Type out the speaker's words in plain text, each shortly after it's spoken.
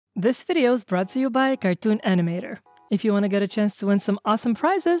This video is brought to you by Cartoon Animator. If you want to get a chance to win some awesome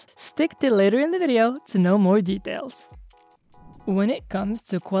prizes, stick till later in the video to know more details. When it comes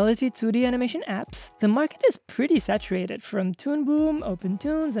to quality 2D animation apps, the market is pretty saturated, from Toon Boom,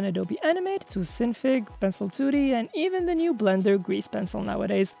 OpenToons, and Adobe Animate to Synfig, Pencil 2D, and even the new Blender Grease Pencil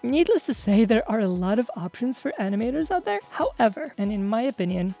nowadays. Needless to say, there are a lot of options for animators out there. However, and in my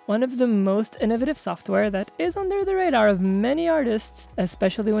opinion, one of the most innovative software that is under the radar of many artists,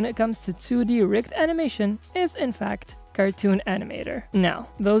 especially when it comes to 2D rigged animation, is in fact Cartoon Animator. Now,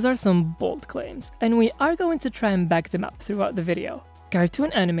 those are some bold claims, and we are going to try and back them up throughout the video. Cartoon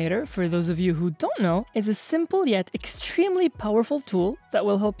Animator, for those of you who don't know, is a simple yet extremely powerful tool that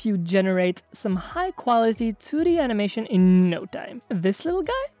will help you generate some high-quality 2D animation in no time. This little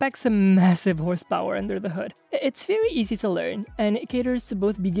guy packs a massive horsepower under the hood. It's very easy to learn, and it caters to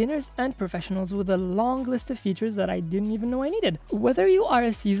both beginners and professionals with a long list of features that I didn't even know I needed. Whether you are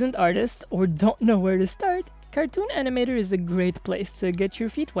a seasoned artist or don't know where to start, Cartoon Animator is a great place to get your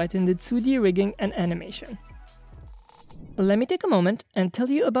feet wet in the 2D rigging and animation. Let me take a moment and tell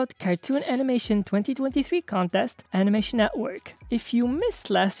you about Cartoon Animation 2023 contest, Animation at Work. If you missed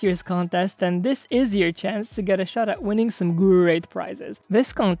last year's contest, then this is your chance to get a shot at winning some great prizes.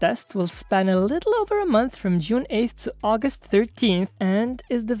 This contest will span a little over a month from June 8th to August 13th and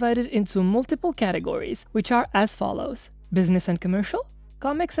is divided into multiple categories, which are as follows: Business and Commercial,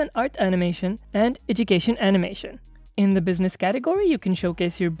 Comics and Art Animation, and Education Animation. In the business category, you can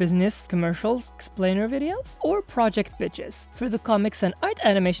showcase your business, commercials, explainer videos, or project pitches. For the comics and art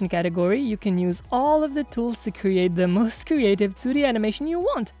animation category, you can use all of the tools to create the most creative 2D animation you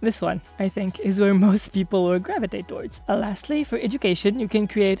want. This one, I think, is where most people will gravitate towards. Lastly, for education, you can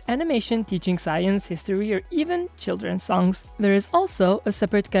create animation teaching science, history, or even children's songs. There is also a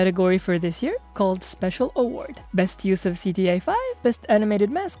separate category for this year called Special Award: Best Use of CTA 5, Best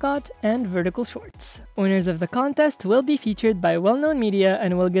Animated Mascot, and Vertical Shorts. Winners of the contest will be featured by well-known media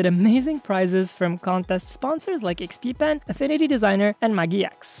and will get amazing prizes from contest sponsors like XPPen, Affinity Designer, and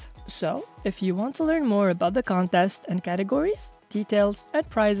Maggie-X. So, if you want to learn more about the contest and categories, details, and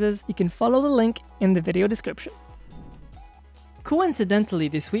prizes, you can follow the link in the video description. Coincidentally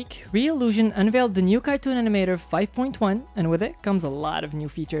this week, Reallusion unveiled the new Cartoon Animator 5.1, and with it comes a lot of new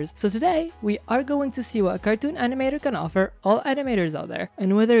features. So today, we are going to see what Cartoon Animator can offer all animators out there,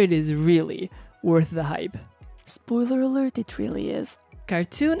 and whether it is really worth the hype. Spoiler alert, it really is.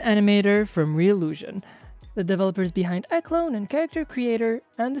 Cartoon Animator from Reallusion, the developers behind iClone and Character Creator,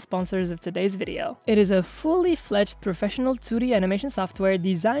 and the sponsors of today's video. It is a fully fledged professional 2D animation software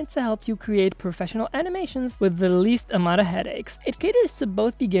designed to help you create professional animations with the least amount of headaches. It caters to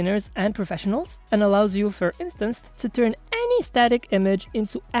both beginners and professionals and allows you, for instance, to turn any static image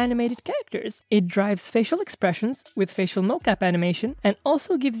into animated characters. It drives facial expressions with facial mocap animation and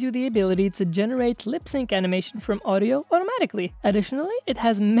also gives you the ability to generate lip sync animation from audio automatically. Additionally, it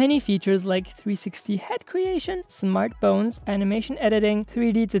has many features like 360 head creation, smart bones, animation editing,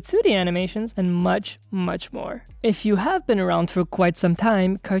 3D to 2D animations, and much, much more. If you have been around for quite some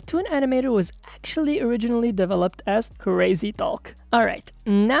time, Cartoon Animator was actually originally developed as Crazy Talk. Alright,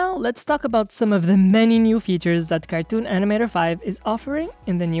 now let's talk about some of the many new features that Cartoon Animator 5 is offering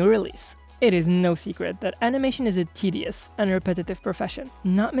in the new release. It is no secret that animation is a tedious and repetitive profession.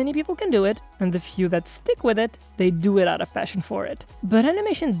 Not many people can do it, and the few that stick with it, they do it out of passion for it. But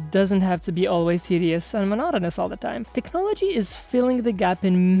animation doesn't have to be always tedious and monotonous all the time. Technology is filling the gap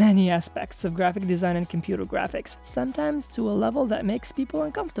in many aspects of graphic design and computer graphics, sometimes to a level that makes people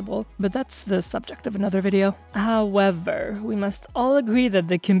uncomfortable, but that's the subject of another video. However, we must all agree that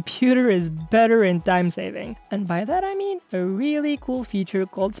the computer is better in time saving, and by that I mean a really cool feature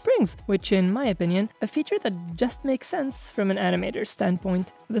called springs, which in my opinion, a feature that just makes sense from an animator's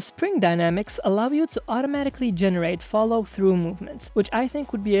standpoint. The spring dynamics allow you to automatically generate follow-through movements, which I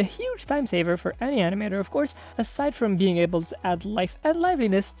think would be a huge time saver for any animator, of course, aside from being able to add life and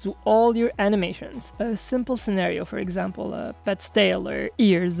liveliness to all your animations. A simple scenario, for example, a pet's tail or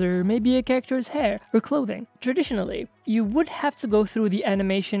ears, or maybe a character's hair or clothing. Traditionally, you would have to go through the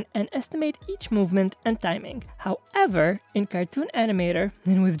animation and estimate each movement and timing. However, in Cartoon Animator,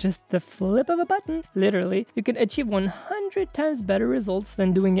 and with just the flip of a button, literally, you can achieve 100 times better results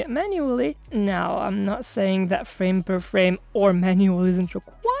than doing it manually. Now, I'm not saying that frame per frame or manual isn't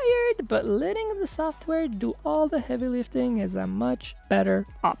required, but letting the software do all the heavy lifting is a much better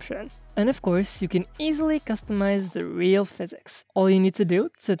option. And of course, you can easily customize the real physics. All you need to do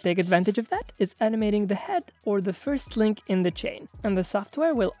to take advantage of that is animating the head or the first link in the chain, and the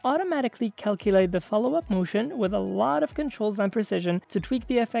software will automatically calculate the follow-up motion with a lot of controls and precision to tweak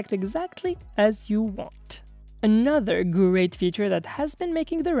the effect exactly as you want. Another great feature that has been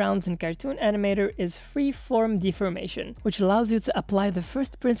making the rounds in Cartoon Animator is freeform deformation, which allows you to apply the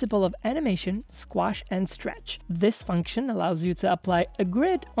first principle of animation, squash and stretch. This function allows you to apply a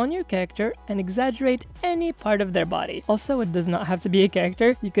grid on your character and exaggerate any part of their body. Also, it does not have to be a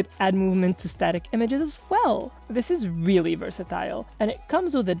character, you could add movement to static images as well. This is really versatile, and it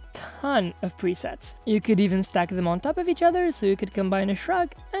comes with a ton of presets. You could even stack them on top of each other, so you could combine a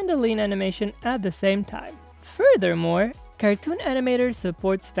shrug and a lean animation at the same time. Furthermore, Cartoon Animator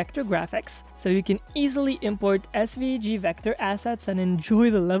supports vector graphics, so you can easily import SVG vector assets and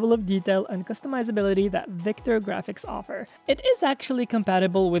enjoy the level of detail and customizability that vector graphics offer. It is actually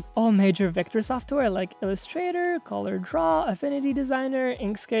compatible with all major vector software like Illustrator, ColorDraw, Affinity Designer,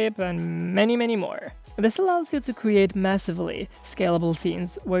 Inkscape, and many more. This allows you to create massively scalable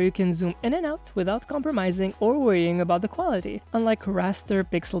scenes where you can zoom in and out without compromising or worrying about the quality. Unlike raster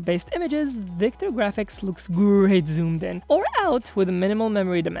pixel-based images, vector graphics looks great zoomed in or out with minimal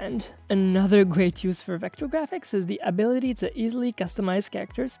memory demand. Another great use for vector graphics is the ability to easily customize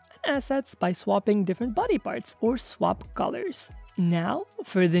characters and assets by swapping different body parts or swap colors. Now,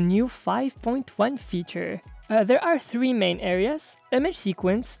 for the new 5.1 feature. There are three main areas: image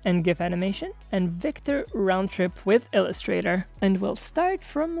sequence and GIF animation, and vector round trip with Illustrator. And we'll start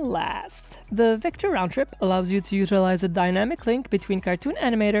from last. The vector round trip allows you to utilize a dynamic link between Cartoon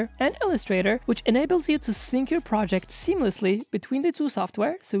Animator and Illustrator, which enables you to sync your project seamlessly between the two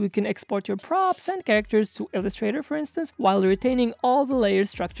software, so you can export your props and characters to Illustrator, for instance, while retaining all the layer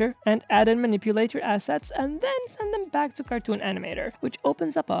structure, and add and manipulate your assets and then send them back to Cartoon Animator, which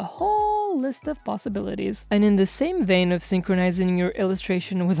opens up a whole list of possibilities. And in the same vein of synchronizing your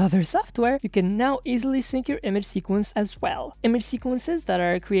illustration with other software, you can now easily sync your image sequence as well. Image sequences that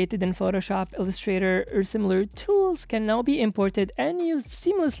are created in Photoshop, Illustrator, or similar tools can now be imported and used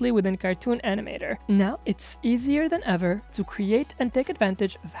seamlessly within Cartoon Animator. Now, it's easier than ever to create and take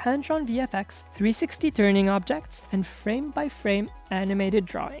advantage of hand-drawn VFX, 360 turning objects, and frame-by-frame animated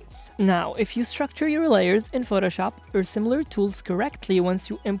drawings. Now, if you structure your layers in Photoshop or similar tools correctly once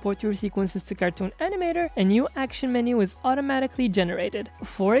you import your sequences to Cartoon Animator, a new action menu is automatically generated.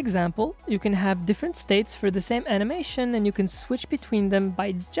 For example, you can have different states for the same animation and you can switch between them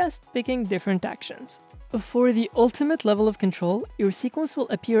by just picking different actions. For the ultimate level of control, your sequence will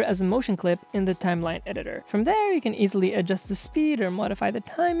appear as a motion clip in the timeline editor. From there, you can easily adjust the speed or modify the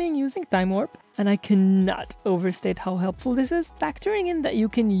timing using Time Warp. And I cannot overstate how helpful this is, factoring in that you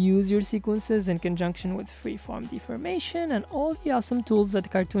can use your sequences in conjunction with freeform deformation and all the awesome tools that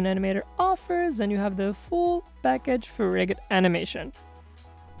Cartoon Animator offers, and you have the full package for rigged animation.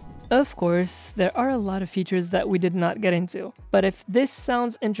 Of course, there are a lot of features that we did not get into, but if this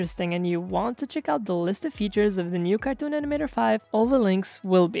sounds interesting and you want to check out the list of features of the new Cartoon Animator 5, all the links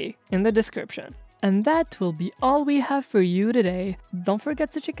will be in the description. And that will be all we have for you today. Don't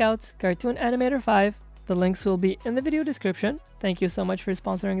forget to check out Cartoon Animator 5. The links will be in the video description. Thank you so much for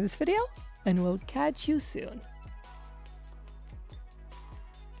sponsoring this video, and we'll catch you soon.